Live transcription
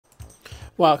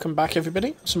Welcome back,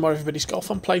 everybody. Some more Everybody's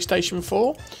Golf on PlayStation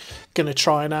 4. Gonna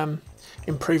try and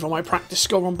improve on my practice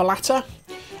score on Balata.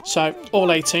 So,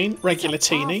 all 18, regular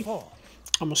teeny.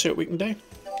 And we'll see what we can do.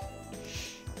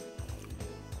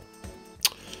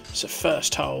 So,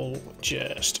 first hole,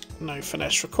 just no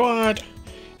finesse required.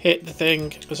 Hit the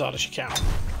thing as hard as you can.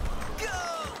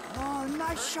 Oh,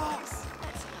 nice shot.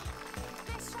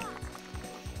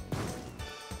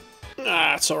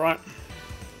 That's alright.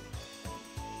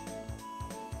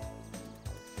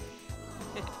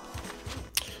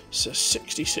 So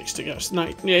 66 to go.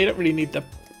 No, yeah, you don't really need the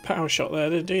power shot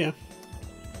there, do you?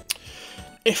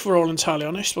 If we're all entirely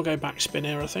honest, we'll go backspin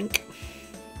here, I think.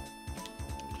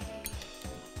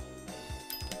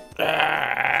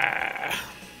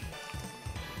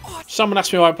 Someone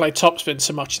asked me why I play topspin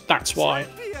so much. That's why.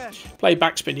 Play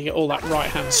backspin, you get all that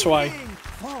right-hand sway.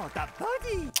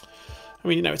 I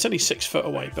mean, you know, it's only 6 foot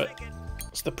away, but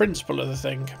it's the principle of the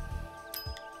thing.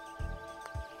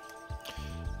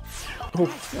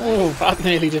 Oh, that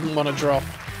nearly didn't want to drop.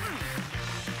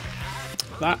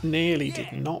 That nearly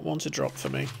did not want to drop for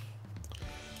me.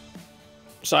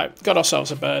 So, got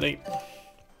ourselves a birdie.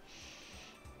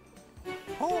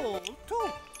 Hole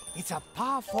 2. It's a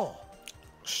par 4.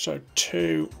 So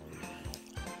 2.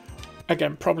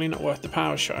 Again, probably not worth the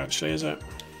power shot, actually, is it?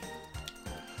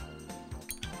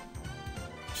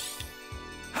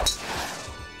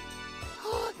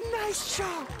 Oh, nice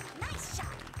shot.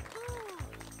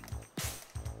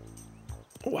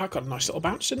 Oh, I got a nice little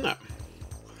bounce, didn't it?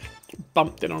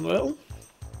 Bumped in on a little.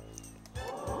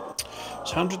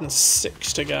 It's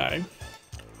 106 to go.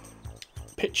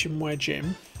 Pitch and wedge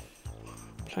in.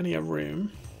 Plenty of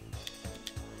room.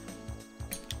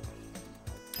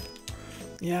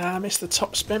 Yeah, I missed the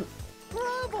top spin.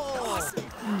 Bravo!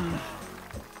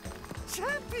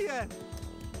 Champion!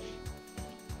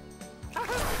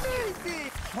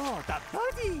 Amazing! Oh, the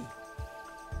birdie!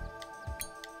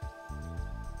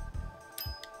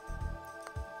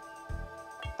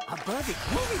 A birdie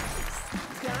movie.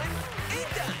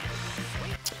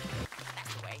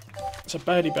 It's a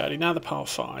birdie. Now the par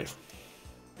 5.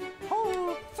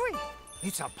 Hole 3.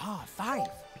 It's a par 5.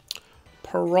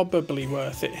 Probably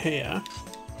worth it here.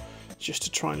 Just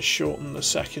to try and shorten the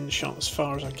second shot as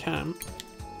far as I can.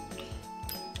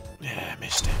 Yeah,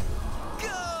 missed it.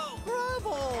 Go!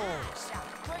 Bravo!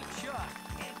 Great shot.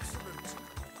 Excellent.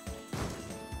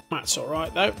 That's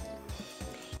alright though.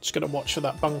 Just going to watch for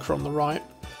that bunker on the right.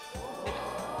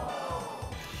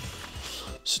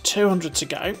 So 200 to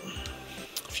go. A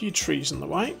few trees in the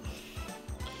way.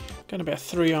 Going to be a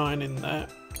 3-iron in there.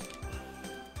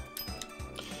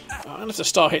 I'm going to have to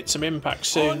start hitting some impact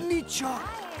soon.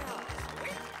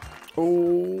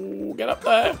 Oh, get up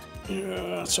there.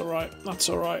 Yeah, that's alright. That's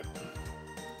alright.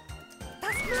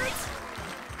 That's nice.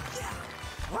 Yeah.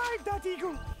 Ride that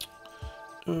eagle.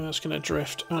 Oh, that's going to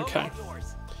drift. Okay.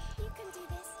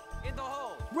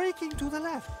 Raking to the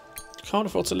left. Can't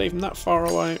afford to leave him that far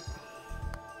away.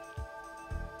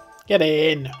 Get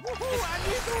in.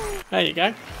 There you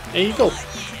go. Eagle.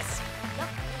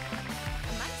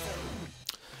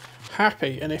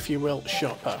 Happy, and if you will,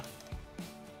 shopper.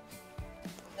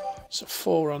 So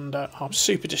 4 under. Oh, I'm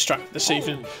super distracted this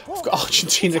evening. I've got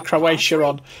Argentina, Croatia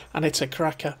on, and it's a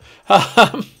cracker.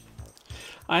 I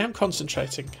am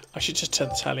concentrating. I should just turn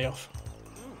the telly off.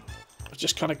 I've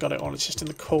just kind of got it on. It's just in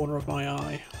the corner of my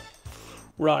eye.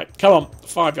 Right, come on.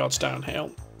 5 yards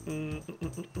downhill.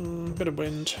 Bit of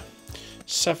wind.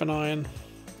 7-iron.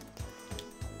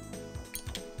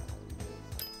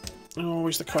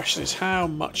 Always the question is, how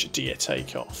much do you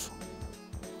take off?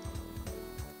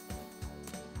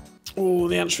 Oh,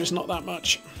 the answer is not that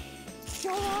much.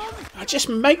 I just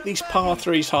make these par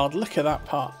 3s hard. Look at that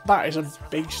part. That is a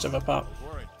beast of a putt.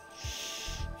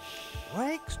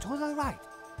 Rakes to the right.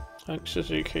 Thanks,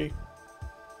 Suzuki.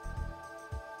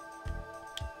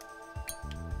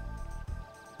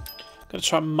 Gonna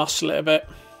try and muscle it a bit.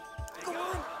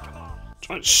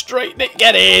 Try and straighten it.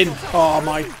 Get in! Oh,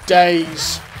 my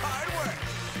days.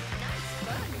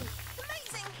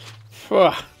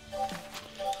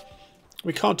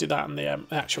 We can't do that in the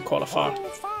actual qualifier.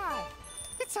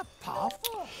 It's a par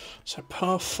 4. So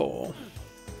par 4.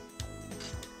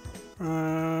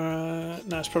 No,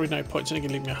 it's probably no point. It's only going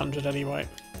to leave me 100 anyway.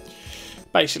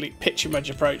 Basically, pitch and wedge,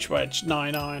 approach wedge,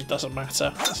 9-iron, doesn't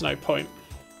matter. There's no point.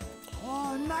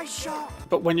 Oh, nice shot.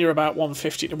 But when you're about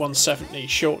 150 to 170,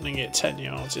 shortening it 10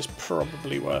 yards is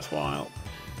probably worthwhile.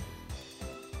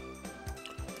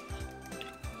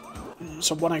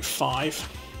 So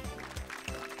 105.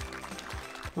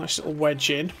 Nice little wedge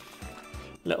in.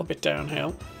 A little bit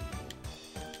downhill.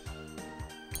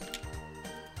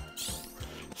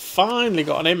 Finally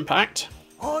got an impact.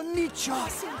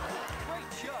 Onicha.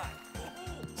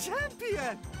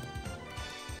 Champion.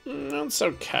 That's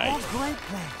okay. Oh, great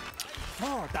play.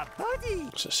 For the birdie.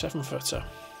 It's a 7-footer.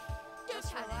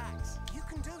 Just relax. You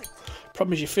can do it.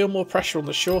 Problem is you feel more pressure on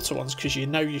the shorter ones because you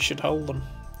know you should hold them.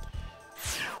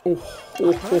 Oh,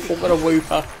 what a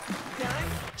whooper.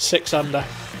 6 under.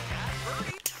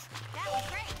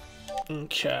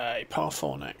 Okay, par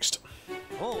 4 next.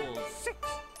 Hole 6.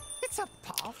 It's a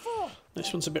par 4.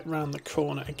 This one's a bit round the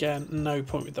corner again. No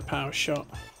point with the power shot.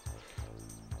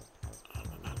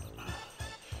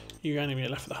 You're only going to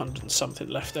be left with 100 and something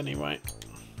left anyway.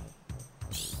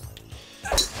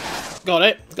 Got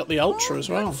it. Got the ultra as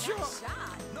well. See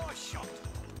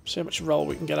how much roll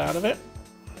we can get out of it.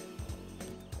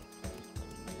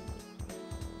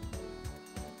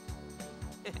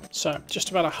 So, just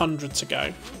about 100 to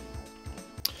go.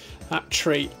 That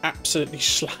tree absolutely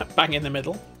slap bang in the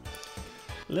middle.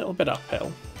 A little bit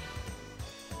uphill.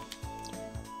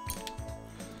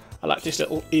 I like this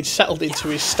little... He'd settled into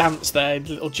his stance there,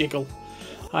 little jiggle.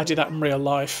 I did that in real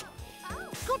life.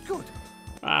 Good.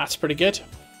 That's pretty good.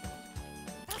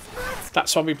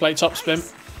 That's why we play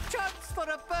topspin. Chance for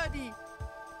a birdie.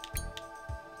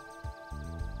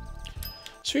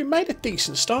 So we made a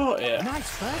decent start here.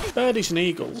 Nice birdie. Birdies and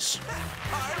eagles.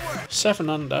 7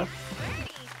 under.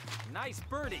 Nice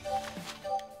birdie.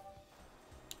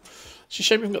 It's a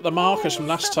shame we haven't got the markers from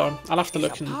last time. I'll have to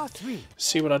look and Par 3.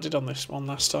 see what I did on this one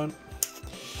last time.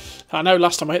 I know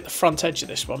last time I hit the front edge of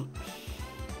this one.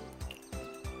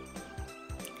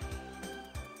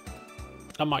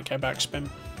 I might go back spin.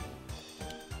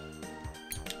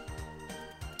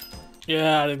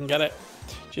 Yeah, I didn't get it.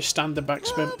 Just standard back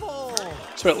spin.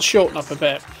 So it'll shorten up a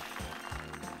bit.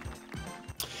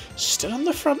 Still on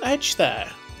the front edge there.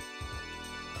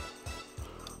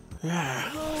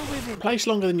 Yeah. Plays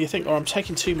longer than you think, or I'm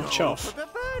taking too much off.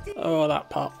 Oh, that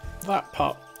putt. That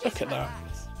putt. Look at that.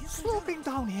 Sloping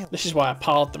downhill. This is why I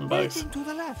parred them both. Waiting to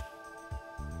the left.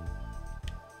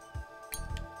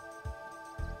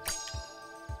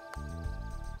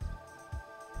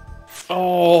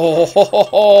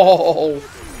 Oh,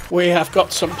 we have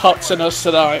got some putts in us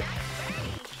tonight.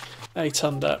 8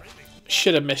 under.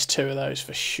 Should have missed 2 of those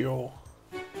for sure.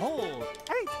 Hole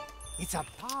 8. It's a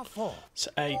par 4. It's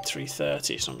 8,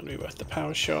 330. It's not going to be worth the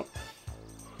power shot.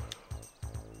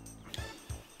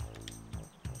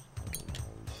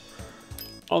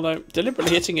 Although,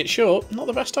 deliberately hitting it short, not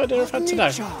the best idea I've had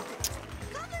today.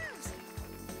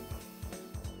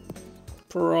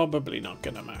 Probably not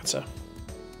going to matter.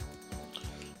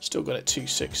 Still got it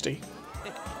 260.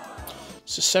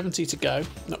 So 70 to go.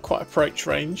 Not quite approach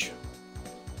range.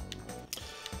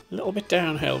 A little bit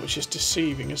downhill, which is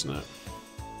deceiving, isn't it?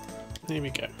 Here we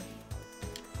go.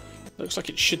 Looks like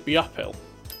it should be uphill.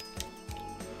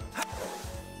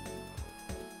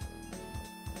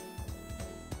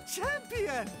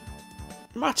 Champion.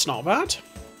 That's not bad.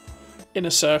 In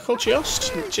a circle,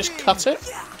 just cut it.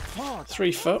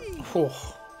 3 foot.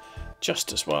 Oh,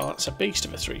 just as well. That's a beast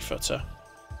of a 3-footer.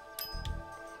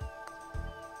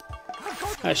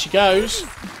 There she goes.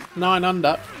 9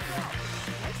 under.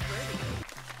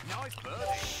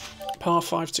 Par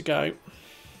 5 to go.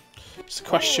 It's a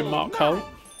question mark hole.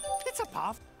 It's a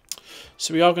par.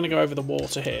 So we are going to go over the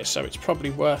water here, so it's probably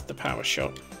worth the power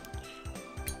shot.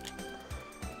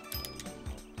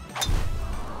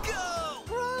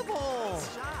 Bravo.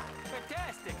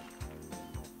 Fantastic.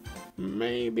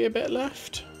 Maybe a bit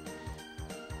left.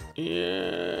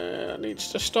 Yeah,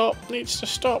 needs to stop. Needs to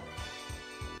stop.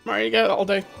 There you go, that'll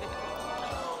do.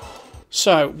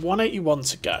 So, 181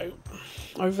 to go.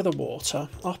 Over the water,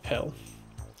 uphill.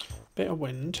 Bit of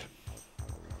wind.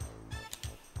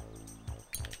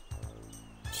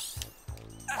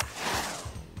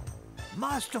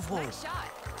 Masterful.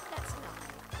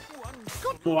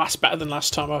 Well, that's better than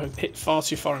last time. I hit far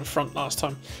too far in front last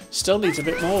time. Still needs a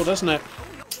bit more, doesn't it?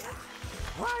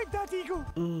 Ride that eagle.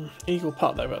 Eagle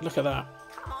putt though, but look at that.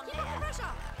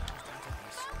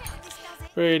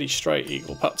 Really straight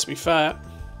eagle putt, to be fair.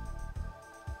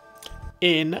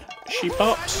 In she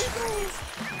pops.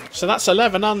 So that's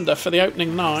 11 under for the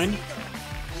opening 9.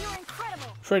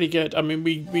 Pretty good. I mean,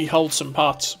 we hold some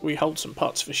putts. We hold some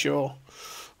putts for sure.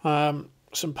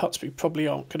 Some putts we probably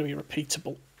aren't going to be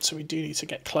repeatable, so we do need to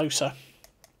get closer.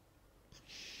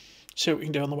 See what we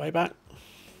can do on the way back.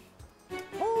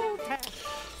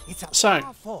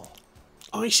 So,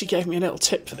 Icy gave me a little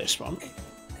tip for this one,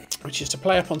 which is to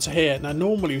play up onto here. Now,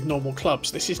 normally with normal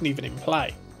clubs, this isn't even in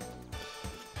play.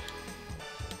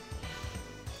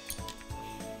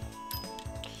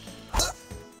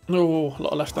 Oh, a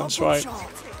lot of left-hand swipe.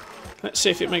 Let's see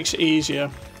if it makes it easier.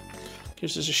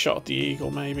 Gives us a shot at the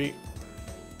eagle, maybe.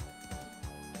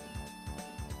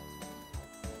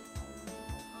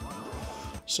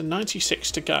 So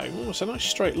 96 to go. Oh, it's a nice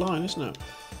straight line, isn't it? A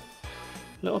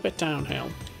little bit downhill.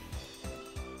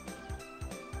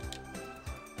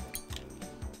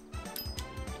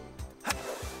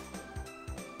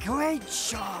 Great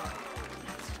shot.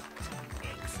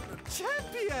 Excellent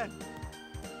champion.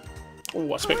 Oh,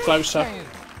 that's a bit closer.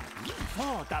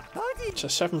 Oh, the birdie. It's a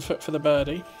 7 foot for the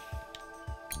birdie.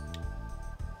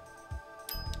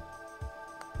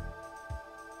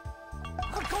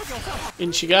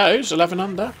 In she goes, 11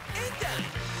 under.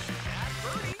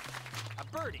 A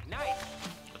birdie, nice.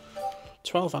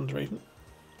 12 under even.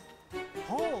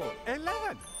 Hole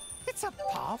 11. It's a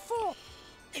par 4.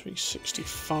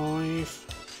 365.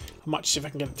 I might see if I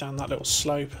can get it down that little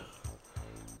slope.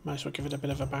 Might as well give it a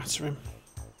bit of a battering.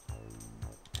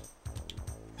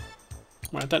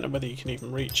 Well, I don't know whether you can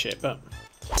even reach it, but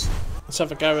let's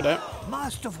have a go at it.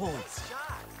 Masterful.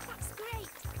 That's great.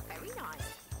 Very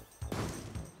nice.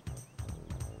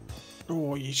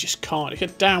 Oh, you just can't. If you're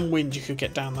downwind, you could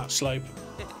get down that slope.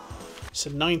 So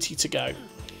 90 to go.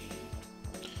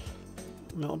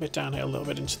 A little bit downhill, a little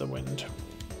bit into the wind.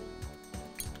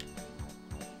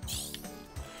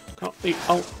 Got the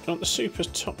super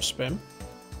top spin.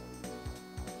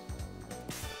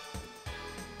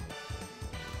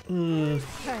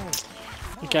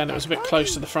 Again, it was a bit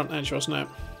close to the front edge, wasn't it?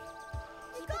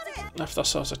 You got it. Left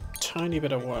ourselves a tiny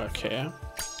bit of work here.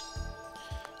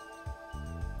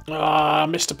 Ah,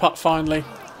 missed a putt finally.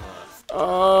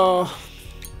 Oh,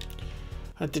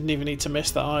 I didn't even need to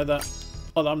miss that either.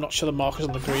 Although I'm not sure the markers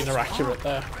on the green are accurate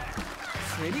there.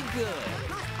 Pretty good.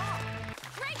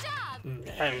 Great job.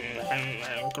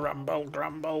 Grumble,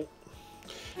 grumble.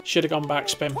 Should have gone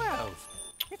backspin. 12.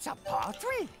 It's a par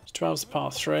 3. 12's the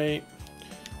par 3.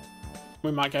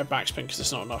 We might go backspin because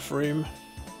there's not enough room.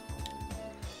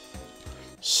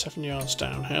 7 yards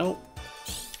downhill.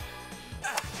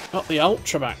 Got the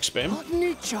ultra backspin.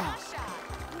 Neat shot.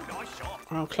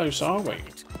 How close are we?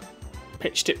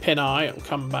 Pitched it pin eye, it'll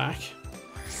come back.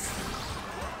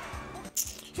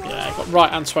 Yeah, got right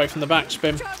hand sway from the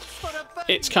backspin.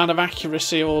 It's kind of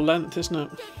accuracy or length, isn't it?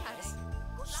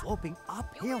 Sloping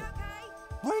uphill.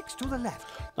 Brakes to the left.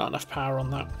 Not enough power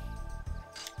on that.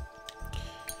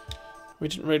 We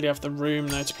didn't really have the room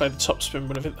there to play the top spin.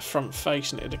 Would have hit the front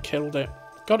face and it'd have killed it.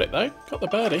 Got it though. Got the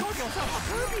birdie.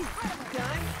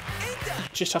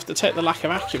 Just have to take the lack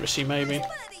of accuracy maybe.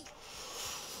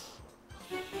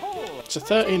 It's a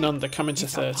 13 under, coming to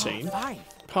 13.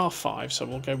 Par 5, so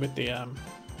we'll go with the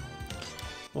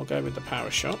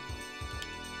power shot.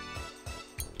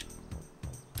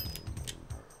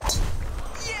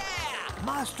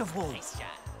 Masterful.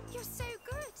 You're so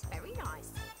good. Very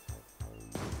nice.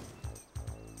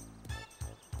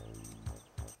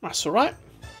 That's all right.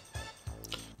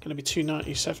 Going to be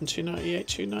 297, 298,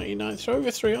 299. Throw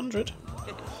over 300.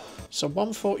 So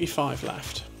 145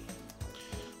 left.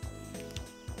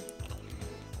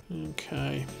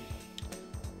 Okay.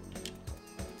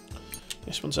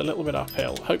 This one's a little bit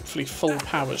uphill. Hopefully full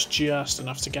power's just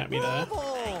enough to get me there.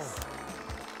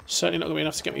 Certainly not going to be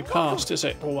enough to get me past, is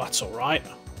it? Oh, that's all right.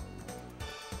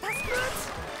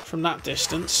 From that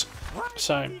distance.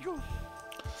 So,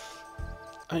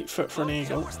 8 foot for an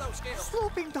eagle.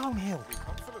 Sloping downhill.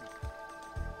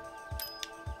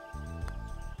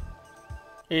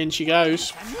 In she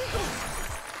goes.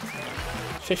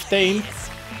 15.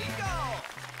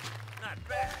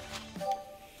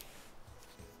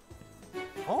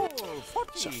 Hole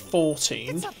 14. So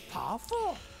 14. It's a par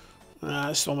 4.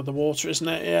 This is the one with the water, isn't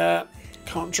it? Yeah.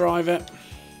 Can't drive it.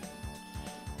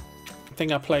 I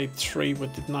think I played 3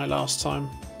 wood, didn't I, last time?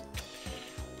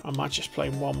 I might just play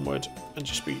 1 wood and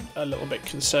just be a little bit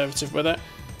conservative with it.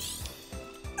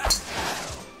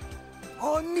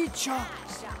 Oh, neat shot.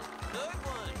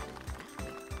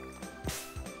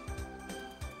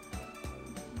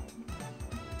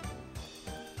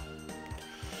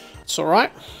 It's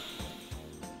alright.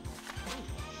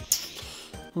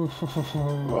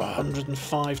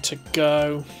 105 to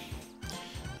go.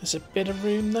 There's a bit of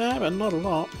room there, but not a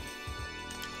lot.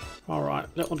 Alright, a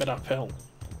little bit uphill.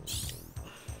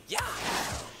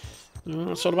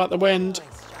 It's all about the wind.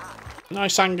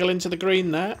 Nice angle into the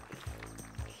green there.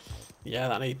 Yeah,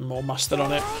 that needs more mustard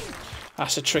on it.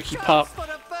 That's a tricky putt. For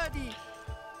a birdie.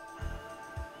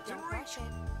 Don't rush it.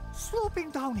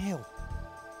 Sloping downhill.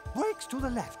 Brakes to the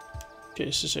left.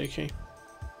 Cheers, Suzuki.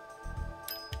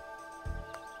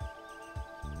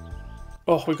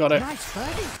 Oh, we got it. Nice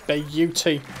birdie.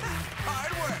 Beauty.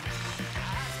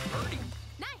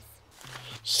 Nice.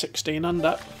 16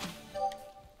 under.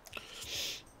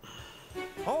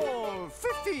 Hole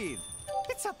 15.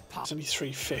 It's a It's only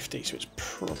 350, so it's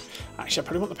actually I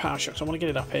probably want the power shot because I want to get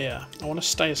it up here. I want to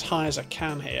stay as high as I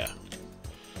can here.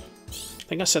 I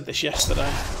think I said this yesterday.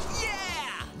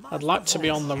 I'd like to be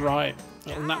on the right.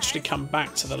 It'll naturally come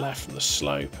back to the left from the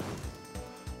slope.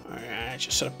 It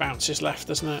just sort of bounces left,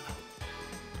 doesn't it?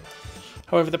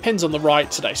 However, the pin's on the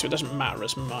right today, so it doesn't matter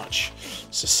as much.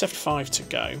 So 75 to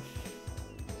go.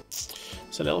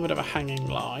 It's a little bit of a hanging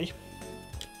lie.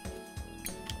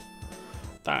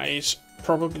 That is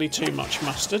probably too much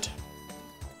mustard.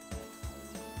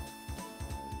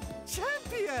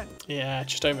 Champion! Yeah,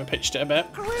 just over pitched it a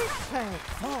bit. Great play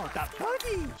for the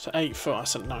birdie! So 8 foot,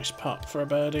 that's a nice putt for a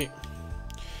birdie.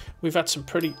 We've had some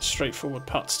pretty straightforward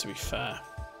putts, to be fair.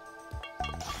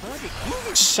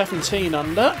 17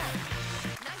 under.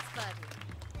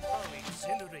 Nice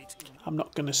birdie. I'm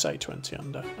not going to say 20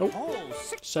 under. Oh,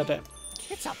 said it.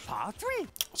 It's a par 3.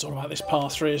 It's all about this par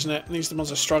 3, isn't it? These are the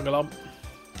ones I struggle on.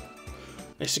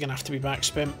 This is going to have to be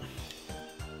backspin.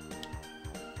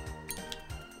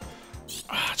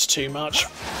 It's too much.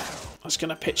 That's going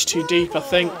to pitch too deep, I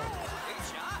think.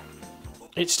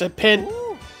 It's the pin.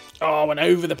 Oh, I went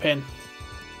over the pin.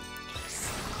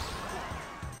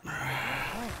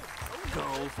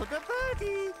 Go for the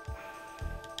birdie!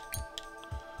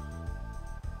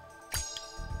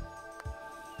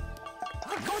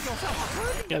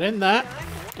 Get in there.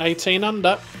 18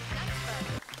 under.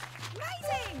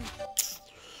 Amazing.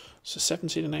 So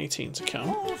 17 and 18 to come.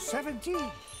 Oh, 17.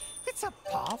 It's a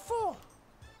par 4.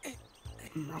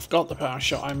 I've got the power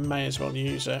shot. I may as well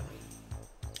use it.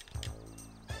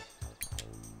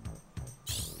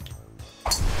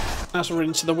 As we're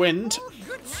into the wind,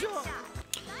 Good shot.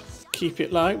 keep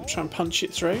it low. Try and punch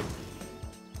it through.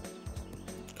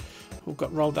 We've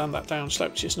got rolled down that down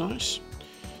slope, which is nice.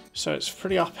 So it's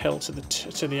pretty uphill to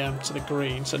the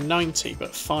green. So 90,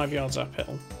 but 5 yards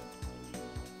uphill.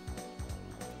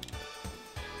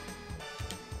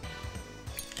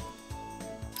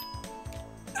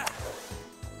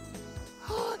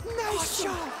 Nice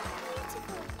shot.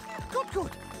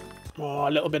 Good. Oh,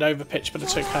 a little bit over pitch, but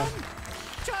it's okay.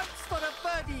 Chance for a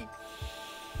birdie.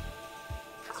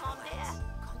 Come on, dear.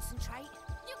 Concentrate.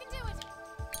 You can do it.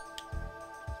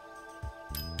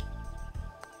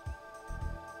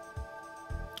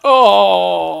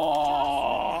 Oh,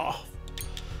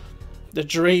 the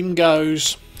dream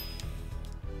goes.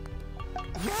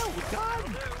 Well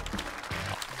done.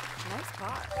 Nice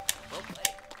par.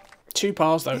 2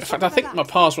 pars though. In fact, I think my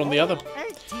pars were on the other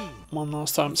 18. one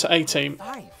last time. So 18.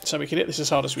 5. So we can hit this as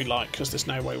hard as we like because there's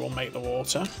no way we'll make the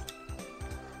water.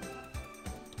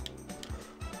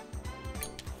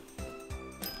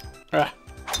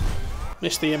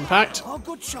 Missed the impact. Oh,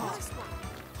 good shot. That's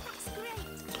great.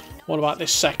 What about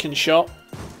this second shot?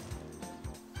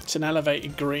 It's an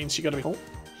elevated green, so you've got to be... Oh.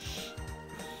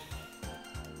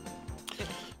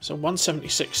 So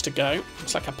 176 to go.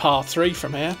 It's like a par 3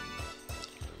 from here.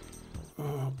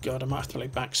 Oh god, I might have to play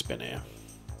backspin here.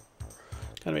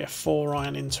 Going to be a 4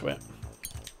 iron into it.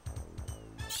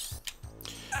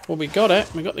 Well, we got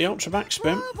it. We got the ultra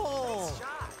backspin. Bravo.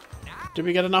 Did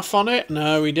we get enough on it?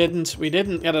 No, we didn't. We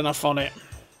didn't get enough on it.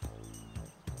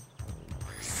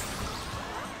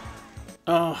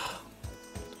 Oh.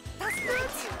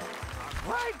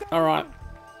 Alright.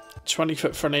 20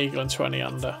 foot for an eagle and 20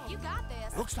 under. You got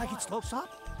this. Looks like it slopes up.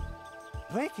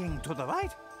 Breaking to the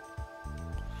right.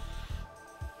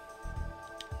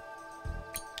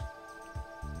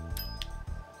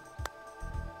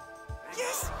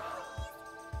 Yes!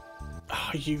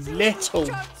 Oh, you little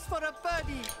Chance for a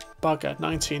birdie. bugger.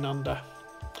 19 under.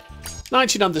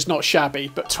 19 under's not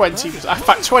shabby, but 20... In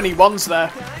fact, 21's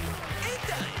there.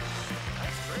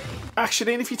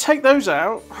 Actually, and if you take those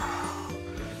out...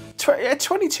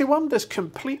 22 under's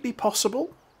completely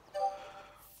possible.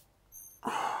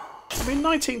 I mean,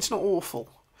 19's not awful.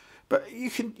 But you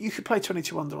could play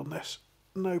 22 under on this.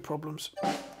 No problems.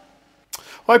 I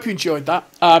hope you enjoyed that.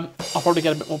 I'll probably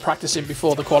get a bit more practice in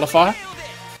before the qualifier.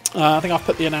 I think I've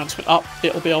put the announcement up.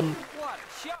 It'll be on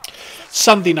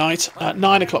Sunday night at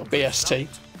 9 o'clock BST.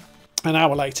 An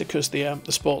hour later because the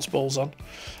sports ball's on.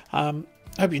 I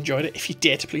hope you enjoyed it. If you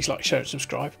did, please like, share and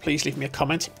subscribe. Please leave me a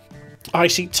comment. I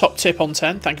see top tip on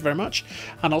 10. Thank you very much.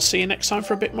 And I'll see you next time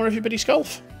for a bit more Everybody's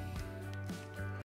Golf.